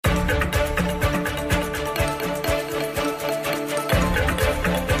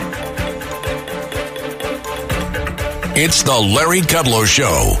It's the Larry Kudlow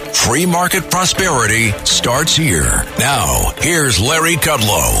Show. Free market prosperity starts here. Now, here's Larry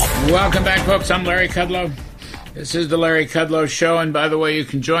Kudlow. Welcome back, folks. I'm Larry Kudlow. This is the Larry Kudlow Show. And by the way, you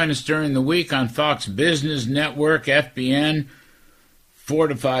can join us during the week on Fox Business Network, FBN, 4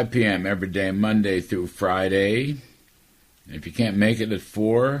 to 5 p.m. every day, Monday through Friday. And if you can't make it at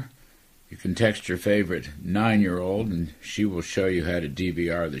 4, you can text your favorite 9-year-old, and she will show you how to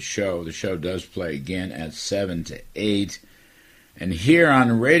DVR the show. The show does play again at 7 to 8. And here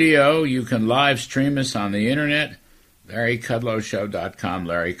on radio, you can live stream us on the internet, LarryKudlowShow.com,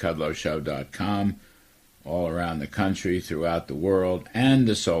 LarryKudlowShow.com, all around the country, throughout the world, and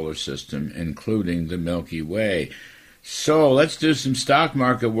the solar system, including the Milky Way. So let's do some stock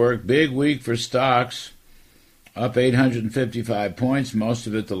market work. Big week for stocks. Up 855 points, most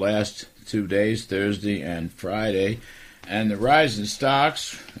of it the last 2 days, Thursday and Friday. And the rise in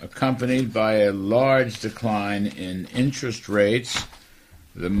stocks accompanied by a large decline in interest rates.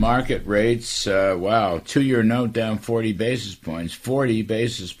 The market rates, 2-year note down 40 basis points.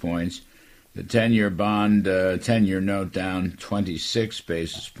 The 10-year bond, 10-year note down 26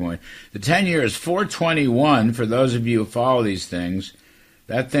 basis points. The 10-year is 421 for those of you who follow these things.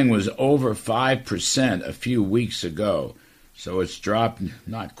 That thing was over 5% a few weeks ago, so it's dropped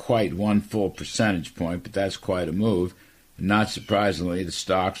not quite 1 full percentage point, but that's quite a move. Not surprisingly, the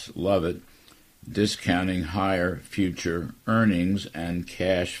stocks love it, discounting higher future earnings and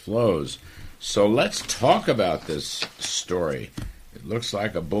cash flows. So let's talk about this story. It looks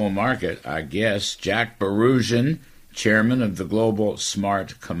like a bull market, I guess. Jack Bouroudjian, chairman of the Global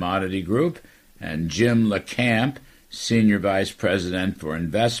Smart Commodity Group, and Jim LaCamp, Senior Vice President for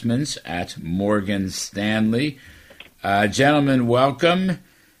Investments at Morgan Stanley. Gentlemen, welcome.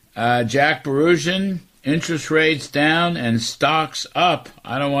 Jack Bouroudjian, interest rates down and stocks up.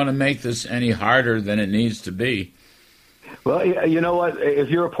 I don't want to make this any harder than it needs to be. Well, you know what? If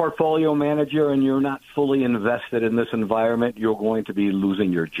you're a portfolio manager and you're not fully invested in this environment, you're going to be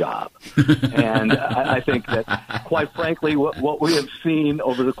losing your job. And I think that, quite frankly, what we have seen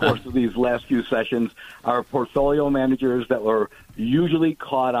over the course of these last few sessions are portfolio managers that were usually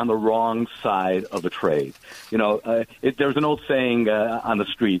caught on the wrong side of a trade. You know, there's an old saying on the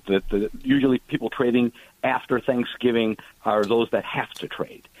street that usually people trading after Thanksgiving are those that have to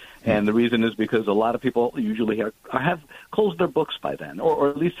trade. And the reason is because a lot of people usually have closed their books by then, or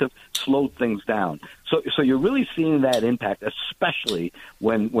at least have slowed things down. So you're really seeing that impact, especially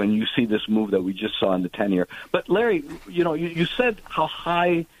when you see this move that we just saw in the 10-year. But Larry, you said how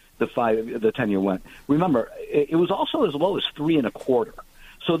high the 10-year went. Remember, it was also as low as 3.25.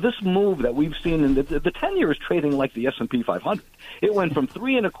 So this move that we've seen in the 10-year is trading like the S&P 500. It went from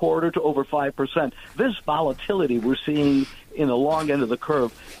 3.25 to over 5%. This volatility we're seeing in the long end of the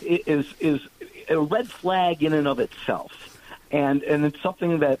curve is a red flag in and of itself. And it's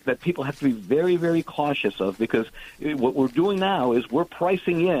something that people have to be very, very cautious of, because what we're doing now is we're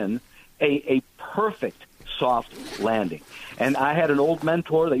pricing in a perfect soft landing. And I had an old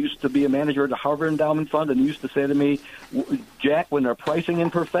mentor that used to be a manager at the Harvard Endowment Fund, and he used to say to me, Jack, when they're pricing in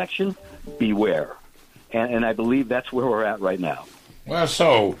perfection, beware. And I believe that's where we're at right now. Well,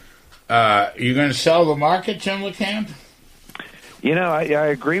 so you're going to sell the market, Jim LaCamp? You know, I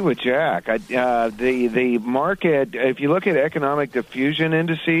agree with Jack. The market, if you look at economic diffusion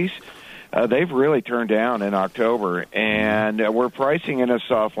indices, they've really turned down in October, and we're pricing in a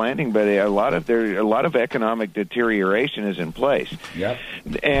soft landing, but a lot of economic deterioration is in place. Yep.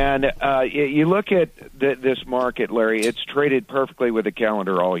 And you look at this market, Larry, it's traded perfectly with the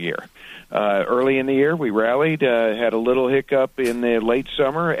calendar all year. Early in the year, we rallied, had a little hiccup in the late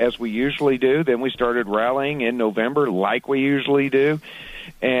summer, as we usually do. Then we started rallying in November, like we usually do.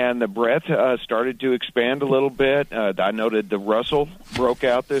 And the breadth started to expand a little bit. I noted the Russell broke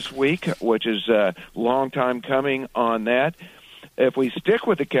out this week, which is a long time coming on that. If we stick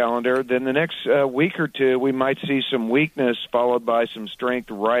with the calendar, then the next week or two, we might see some weakness followed by some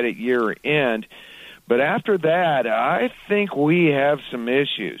strength right at year end. But after that, I think we have some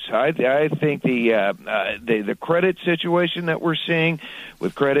issues. I think the credit situation that we're seeing,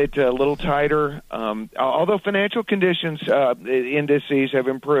 with credit a little tighter, although financial conditions indices have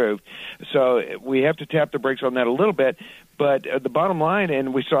improved, so we have to tap the brakes on that a little bit. But the bottom line,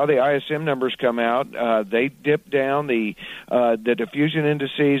 and we saw the ISM numbers come out, they dipped down. The diffusion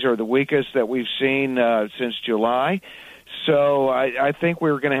indices are the weakest that we've seen since July. So I think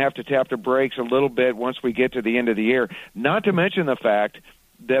we're going to have to tap the brakes a little bit once we get to the end of the year, not to mention the fact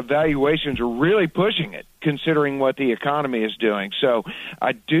the valuations are really pushing it, considering what the economy is doing. So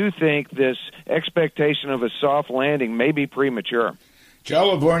I do think this expectation of a soft landing may be premature.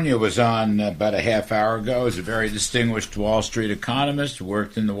 Joe Lavorgna was on about a half hour ago. He's a very distinguished Wall Street economist,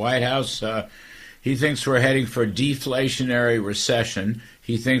 worked in the White House. He thinks we're heading for a deflationary recession.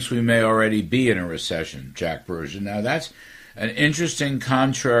 He thinks we may already be in a recession, Jack Bouroudjian. Now, that's an interesting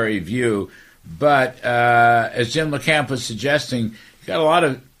contrary view, but as Jim LaCamp was suggesting, you've got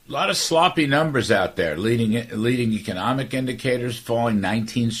a lot of sloppy numbers out there, leading economic indicators falling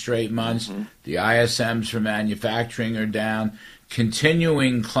 19 straight months. Mm-hmm. The ISMs for manufacturing are down.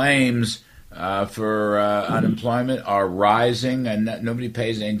 Continuing claims for unemployment are rising, and nobody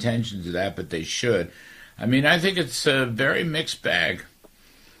pays any attention to that, but they should. I mean, I think it's a very mixed bag.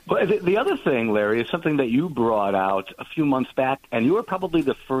 Well, the other thing, Larry, is something that you brought out a few months back, and you were probably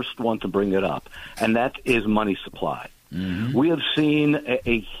the first one to bring it up, and that is money supply. Mm-hmm. We have seen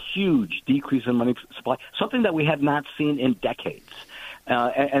a huge decrease in money supply, something that we have not seen in decades.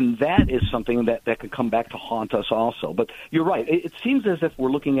 And that is something that could come back to haunt us also. But you're right. It seems as if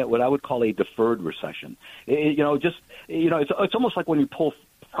we're looking at what I would call a deferred recession. It's almost like when you pull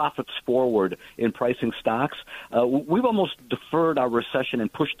profits forward in pricing stocks. We've almost deferred our recession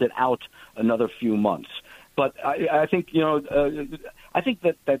and pushed it out another few months. But I think, I think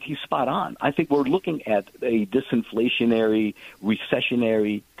that he's spot on. I think we're looking at a disinflationary,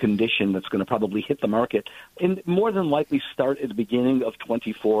 recessionary condition that's going to probably hit the market and more than likely start at the beginning of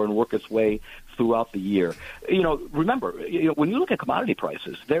 24 and work its way throughout the year. Remember, when you look at commodity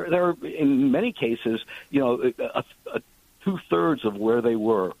prices, they're in many cases, a two-thirds of where they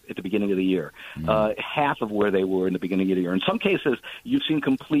were at the beginning of the year, half of where they were in the beginning of the year. In some cases, you've seen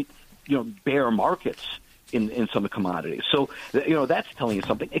complete, bear markets in some commodities. So, that's telling you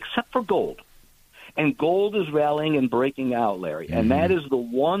something, except for gold. And gold is rallying and breaking out, Larry. Mm-hmm. And that is the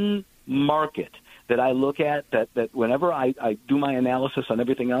one market that I look at that whenever I do my analysis on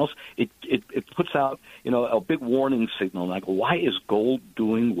everything else, it puts out, a big warning signal. Like, why is gold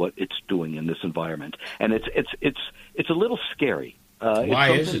doing what it's doing in this environment? And it's a little scary.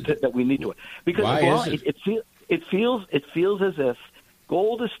 Why is it that we need to? Because it feels as if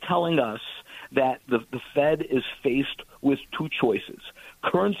gold is telling us that the Fed is faced with two choices: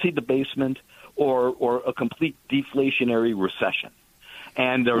 currency debasement or a complete deflationary recession.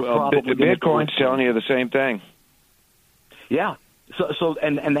 And they're probably Bitcoin's telling you the same thing. Yeah. So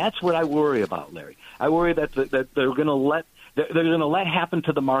that's what I worry about, Larry. I worry that they're going to let happen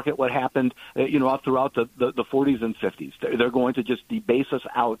to the market what happened, throughout the 40s and 50s. They're going to just debase us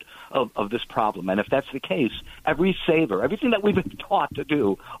out of this problem. And if that's the case, everything that we've been taught to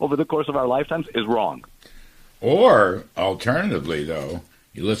do over the course of our lifetimes is wrong. Or, alternatively, though,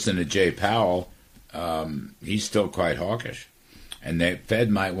 you listen to Jay Powell, he's still quite hawkish. And the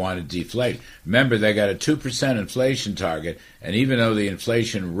Fed might want to deflate. Remember, they got a 2% inflation target, and even though the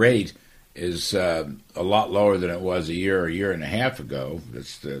inflation rate is a lot lower than it was a year and a half ago,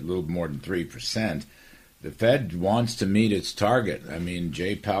 it's a little more than 3%, the Fed wants to meet its target. I mean,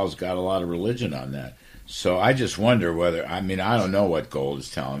 Jay Powell's got a lot of religion on that. So I just wonder whether, I don't know what gold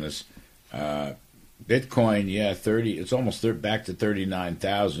is telling us. Bitcoin, 30. It's almost back to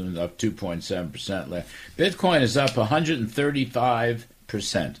 39,000, up 2.7% left. Bitcoin is up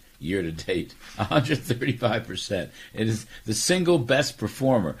 135% year to date. 135%. It is the single best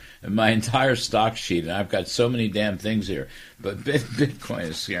performer in my entire stock sheet, and I've got so many damn things here. But Bitcoin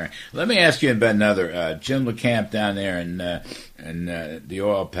is scary. Let me ask you about another. Jim LaCamp down there in the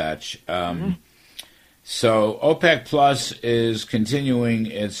oil patch. So OPEC Plus is continuing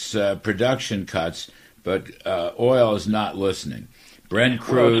its production cuts, but oil is not listening. Brent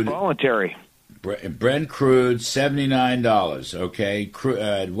crude, it's voluntary. Brent crude $79. Okay,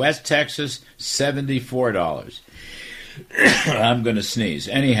 West Texas $74. I'm going to sneeze.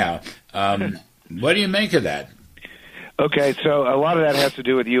 Anyhow, what do you make of that? Okay, so a lot of that has to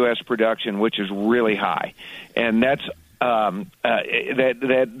do with U.S. production, which is really high, and that's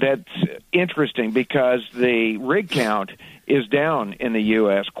that's interesting because the rig count is down in the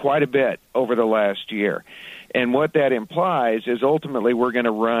U.S. quite a bit over the last year. And what that implies is ultimately we're going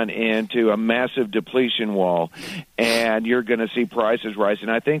to run into a massive depletion wall, and you're going to see prices rise. And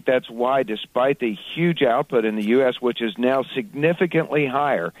I think that's why, despite the huge output in the U.S., which is now significantly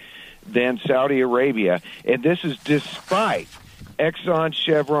higher than Saudi Arabia, and this is despite Exxon,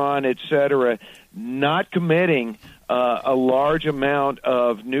 Chevron, et cetera, not committing a large amount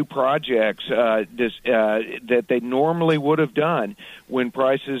of new projects that they normally would have done when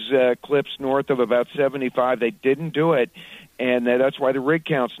prices clips north of about 75. They didn't do it, and that's why the rig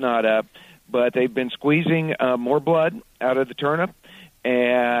count's not up. But they've been squeezing more blood out of the turnip,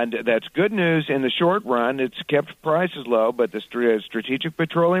 And that's good news in the short run. It's kept prices low, but the strategic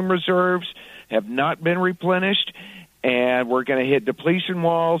petroleum reserves have not been replenished, and we're going to hit depletion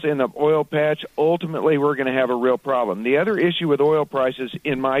walls in the oil patch. Ultimately, we're going to have a real problem. The other issue with oil prices,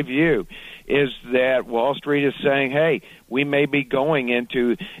 in my view, is that Wall Street is saying, hey, we may be going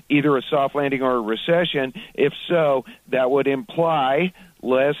into either a soft landing or a recession. If so, that would imply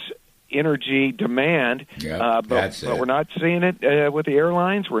less energy demand, but we're not seeing it with the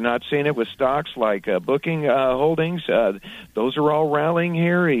airlines. We're not seeing it with stocks like Booking Holdings. Those are all rallying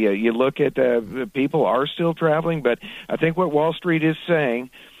here. You look at people are still traveling, but I think what Wall Street is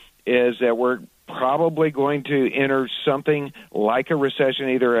saying is that we're probably going to enter something like a recession,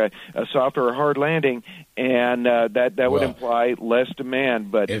 either a soft or a hard landing, and that would imply less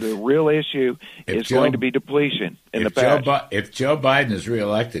demand. But the real issue is going to be depletion in the patch. If Joe Biden is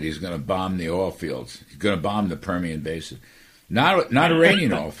reelected, he's going to bomb the oil fields. He's going to bomb the Permian Basin. Not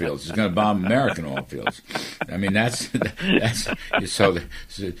Iranian oil fields. He's going to bomb American oil fields. I mean, that's so.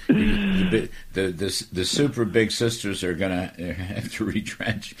 The super big sisters are going to have to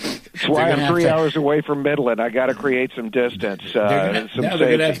retrench. That's why I'm 3 hours away from Midland. I got to create some distance.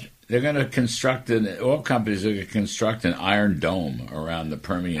 They're going to construct oil companies are going to construct an iron dome around the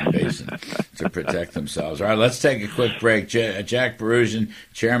Permian Basin to protect themselves. All right, let's take a quick break. Jack Bouroudjian,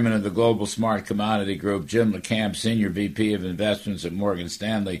 chairman of the Global Smart Commodity Group, Jim LaCamp, senior VP of investments at Morgan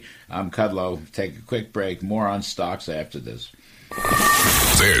Stanley. I'm Kudlow. Take a quick break. More on stocks after this.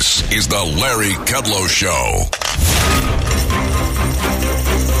 This is the Larry Kudlow Show.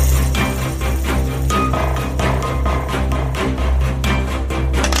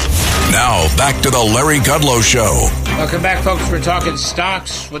 Now, back to the Larry Kudlow Show. Welcome back, folks. We're talking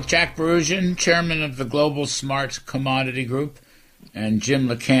stocks with Jack Bouroudjian, chairman of the Global Smart Commodity Group, and Jim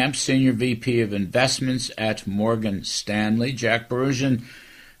LaCamp, senior VP of investments at Morgan Stanley. Jack Bouroudjian,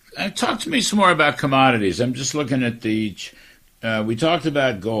 talk to me some more about commodities. I'm just looking at we talked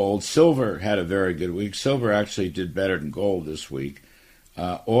about gold. Silver had a very good week. Silver actually did better than gold this week.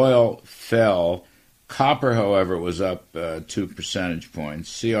 Oil fell. Copper, however, was up 2 percentage points.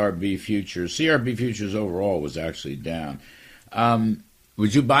 CRB futures overall was actually down.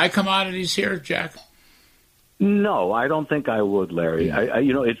 Would you buy commodities here, Jack? No, I don't think I would, Larry.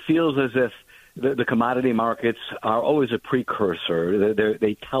 It feels as if the commodity markets are always a precursor.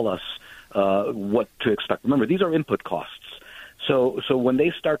 They tell us what to expect. Remember, these are input costs. So when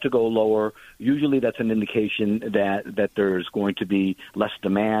they start to go lower, usually that's an indication that there's going to be less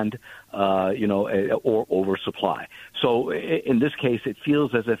demand, or oversupply. So in this case, it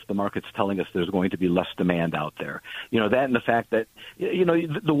feels as if the market's telling us there's going to be less demand out there. That and the fact that,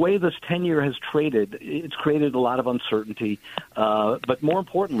 the way this 10-year has traded, it's created a lot of uncertainty. But more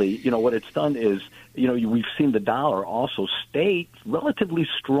importantly, what it's done is, we've seen the dollar also stay relatively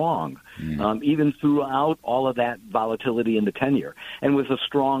strong, even throughout all of that volatility in the 10-year. And with a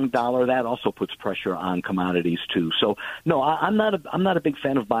strong dollar, that also puts pressure on commodities too. So no, I'm not a big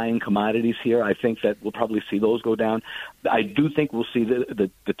fan of buying commodities here. I think that we'll probably see those go down. I do think we'll see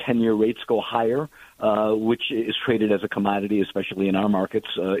the 10-year rates go higher, which is traded as a commodity, especially in our markets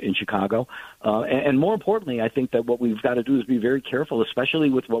in Chicago. And more importantly, I think that what we've got to do is be very careful, especially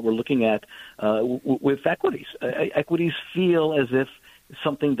with what we're looking at with equities. Equities feel as if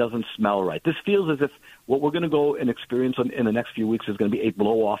something doesn't smell right. This feels as if what we're going to go and experience in the next few weeks is going to be a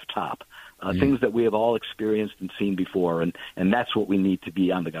blow-off top, things that we have all experienced and seen before, and that's what we need to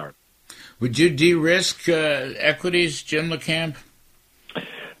be on the guard. Would you de-risk equities, Jim LaCamp?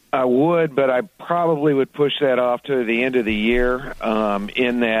 I would, but I probably would push that off to the end of the year.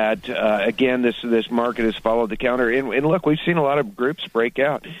 In that, again, this market has followed the counter. And look, we've seen a lot of groups break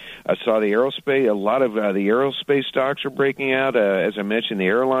out. I saw the aerospace. A lot of the aerospace stocks are breaking out. As I mentioned, the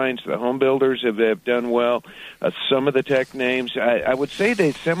airlines, the home builders have done well. Some of the tech names. I would say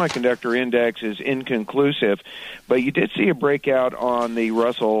the semiconductor index is inconclusive, but you did see a breakout on the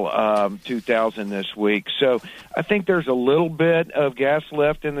Russell 2000 this week. So I think there's a little bit of gas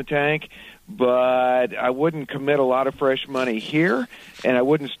left in the tank, but I wouldn't commit a lot of fresh money here, and I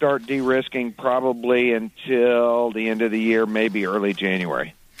wouldn't start de-risking probably until the end of the year, maybe early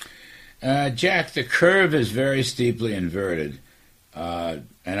January. Jack, the curve is very steeply inverted, and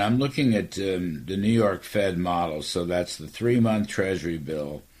I'm looking at the New York Fed model, so that's the 3-month Treasury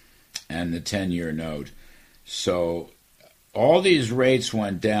bill and the 10-year note. So all these rates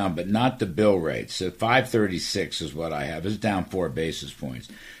went down, but not the bill rates. So 536 is what I have. It's down 4 basis points.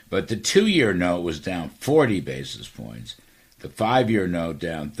 But the 2-year note was down 40 basis points. The 5-year note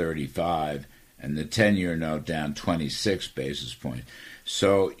down 35, and the 10-year note down 26 basis points.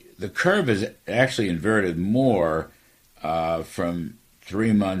 So the curve is actually inverted more from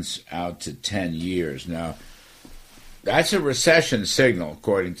 3 months out to 10 years. Now, that's a recession signal,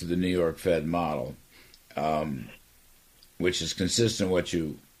 according to the New York Fed model, which is consistent with what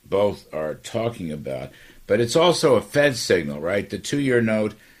you both are talking about. But it's also a Fed signal, right? The 2-year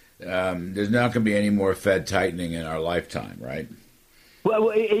note, there's not going to be any more Fed tightening in our lifetime, right?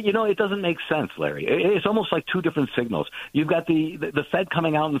 Well, it doesn't make sense, Larry. It's almost like two different signals. You've got the Fed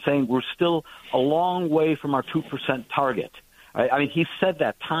coming out and saying we're still a long way from our 2% target. Right? I mean, he said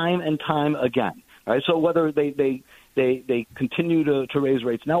that time and time again. Right? So whether they continue to raise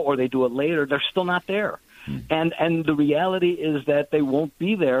rates now or they do it later, they're still not there. And the reality is that they won't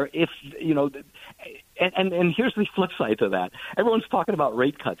be there if, and here's the flip side to that. Everyone's talking about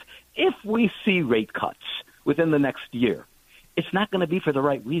rate cuts. If we see rate cuts within the next year, it's not going to be for the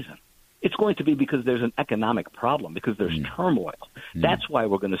right reason. It's going to be because there's an economic problem, because there's turmoil. That's why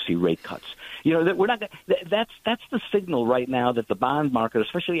we're going to see rate cuts. That we're not. That's the signal right now that the bond market,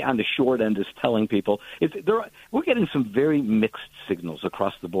 especially on the short end, is telling people. We're getting some very mixed signals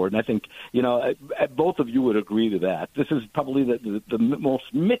across the board, and I think both of you would agree to that. This is probably the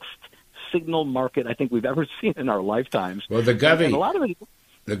most mixed signal market I think we've ever seen in our lifetimes. Well, the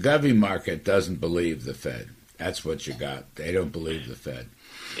Govy market doesn't believe the Fed. That's what you got. They don't believe the Fed.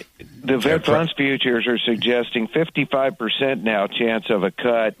 The Fed funds futures are suggesting 55% now chance of a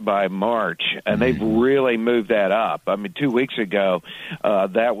cut by March, and they've really moved that up. I mean, 2 weeks ago,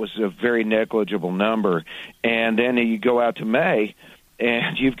 that was a very negligible number. And then you go out to May,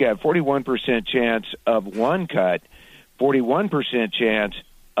 and you've got 41% chance of one cut, 41% chance,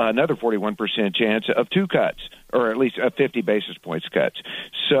 another 41% chance of two cuts, or at least 50 basis points cuts.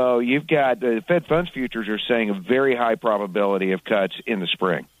 So you've got the Fed funds futures are saying a very high probability of cuts in the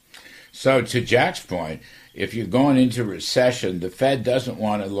spring. So to Jack's point, if you're going into recession, the Fed doesn't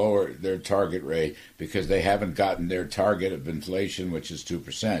want to lower their target rate because they haven't gotten their target of inflation, which is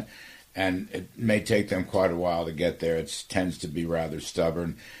 2%. And it may take them quite a while to get there. It tends to be rather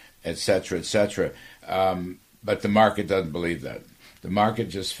stubborn, et cetera, et cetera. But the market doesn't believe that. The market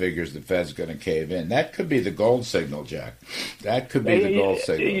just figures the Fed's going to cave in. That could be the gold signal, Jack. That could be the gold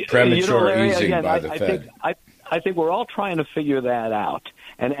signal. Premature Larry, easing again, by the Fed. I think we're all trying to figure that out.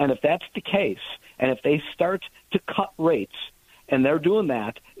 And if that's the case, and if they start to cut rates, and they're doing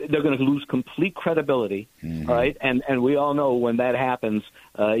that, they're going to lose complete credibility, right? And we all know when that happens,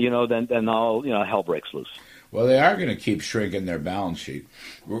 then all hell breaks loose. Well, they are going to keep shrinking their balance sheet.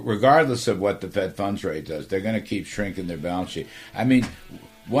 Regardless of what the Fed funds rate does, they're going to keep shrinking their balance sheet. I mean,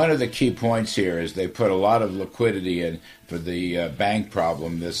 one of the key points here is they put a lot of liquidity in for the bank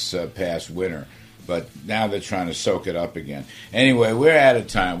problem this past winter, but now they're trying to soak it up again. Anyway, we're out of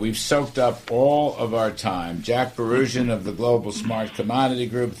time. We've soaked up all of our time. Jack Bouroudjian of the Global Smart Commodity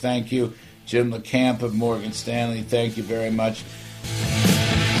Group, thank you. Jim LaCamp of Morgan Stanley, thank you very much.